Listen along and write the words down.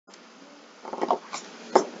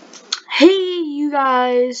Hey you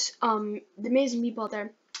guys, the amazing people out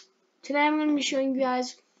there. Today I'm going to be showing you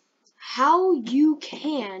guys how you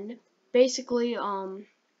can basically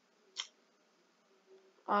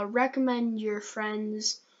recommend your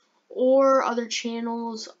friends or other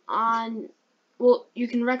channels on, well, you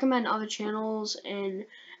can recommend other channels and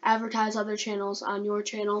advertise other channels on your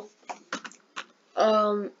channel.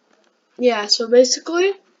 Yeah, so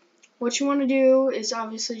basically what you want to do is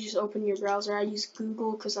obviously just open your browser. I use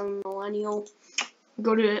Google because I'm a millennial.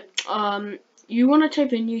 Go to you want to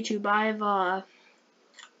type in YouTube. I have a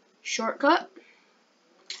shortcut.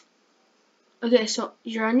 Okay, so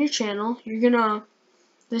you're on your channel.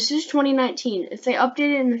 This is 2019. If they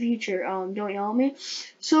update it in the future, don't yell at me.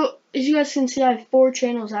 So as you guys can see, I have 4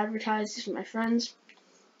 channels advertised. These are my friends.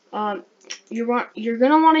 You're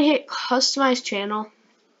gonna want to hit customize channel.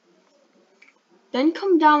 Then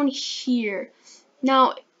come down here.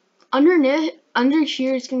 Now under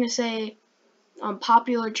here it's gonna say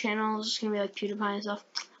popular channels. It's gonna be like PewDiePie and stuff.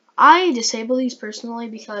 I disable these personally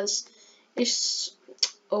because it's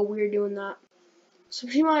weird doing that. So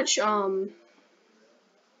pretty much hold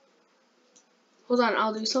on,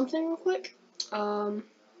 I'll do something real quick. Hold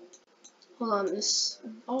on, this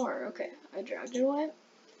bar. Okay, I dragged it away.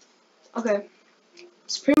 Okay,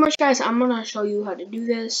 so pretty much guys, I'm gonna show you how to do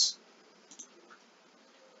this.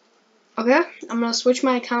 Okay, I'm gonna switch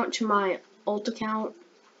my account to my alt account.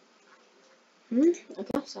 Okay,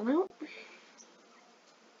 sign out.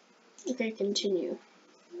 Okay, continue.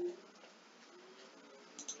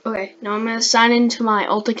 Okay, now I'm gonna sign into my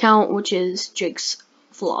alt account, which is Jake's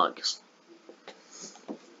Vlogs.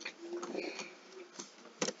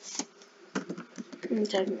 I'm gonna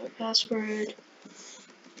type in my password.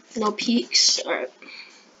 No peaks. Alright.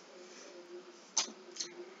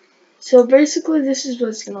 So basically this is what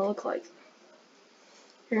it's gonna look like.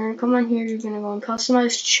 You're gonna come on here, you're gonna go on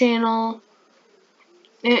customize channel,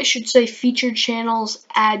 and it should say featured channels,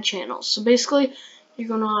 add channels. So basically you're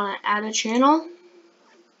gonna wanna add a channel.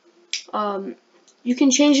 You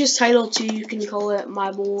can change this title to, you can call it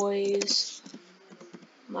My Boys.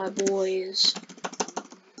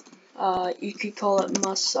 You could call it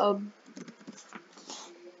My Sub.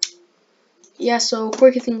 Yeah, so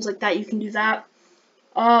quirky things like that, you can do that.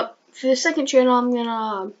 For the second channel, I'm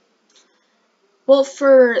gonna, well,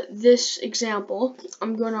 for this example,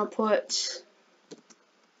 I'm gonna put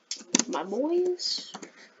My Boys.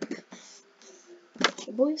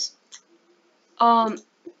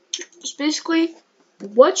 So basically,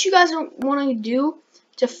 what you guys want to do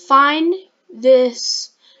to find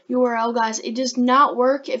this URL, guys, it does not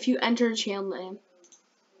work if you enter a channel name.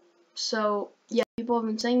 So yeah, people have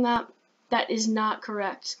been saying that. That is not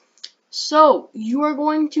correct. So you are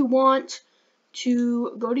going to want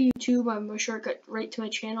to go to YouTube. I'm going to shortcut right to my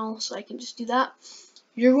channel, so I can just do that.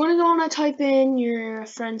 You're going to want to type in your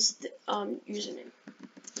friend's username.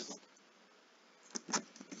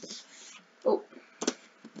 Oh,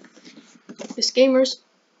 this gamers.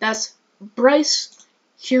 That's Bryce.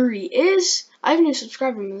 Here he is. I have a new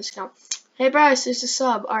subscriber in this account. Hey Bryce, there's a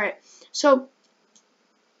sub. Alright, so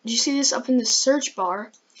do you see this up in the search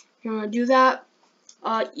bar? You're going to do that.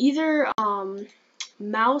 Either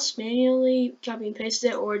mouse manually copy and paste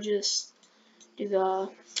it, or just do the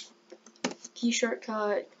key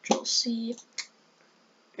shortcut, Control C,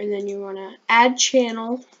 and then you want to add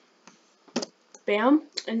channel, bam,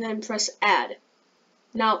 and then press add.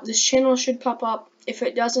 Now this channel should pop up. If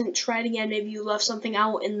it doesn't, try it again. Maybe you left something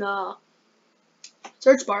out in the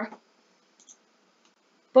search bar.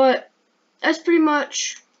 But that's pretty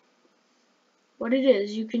much what it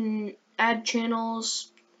is. You can add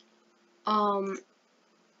channels.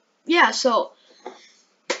 Yeah, so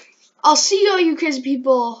I'll see all you crazy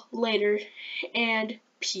people later, and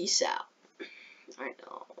peace out. Alright,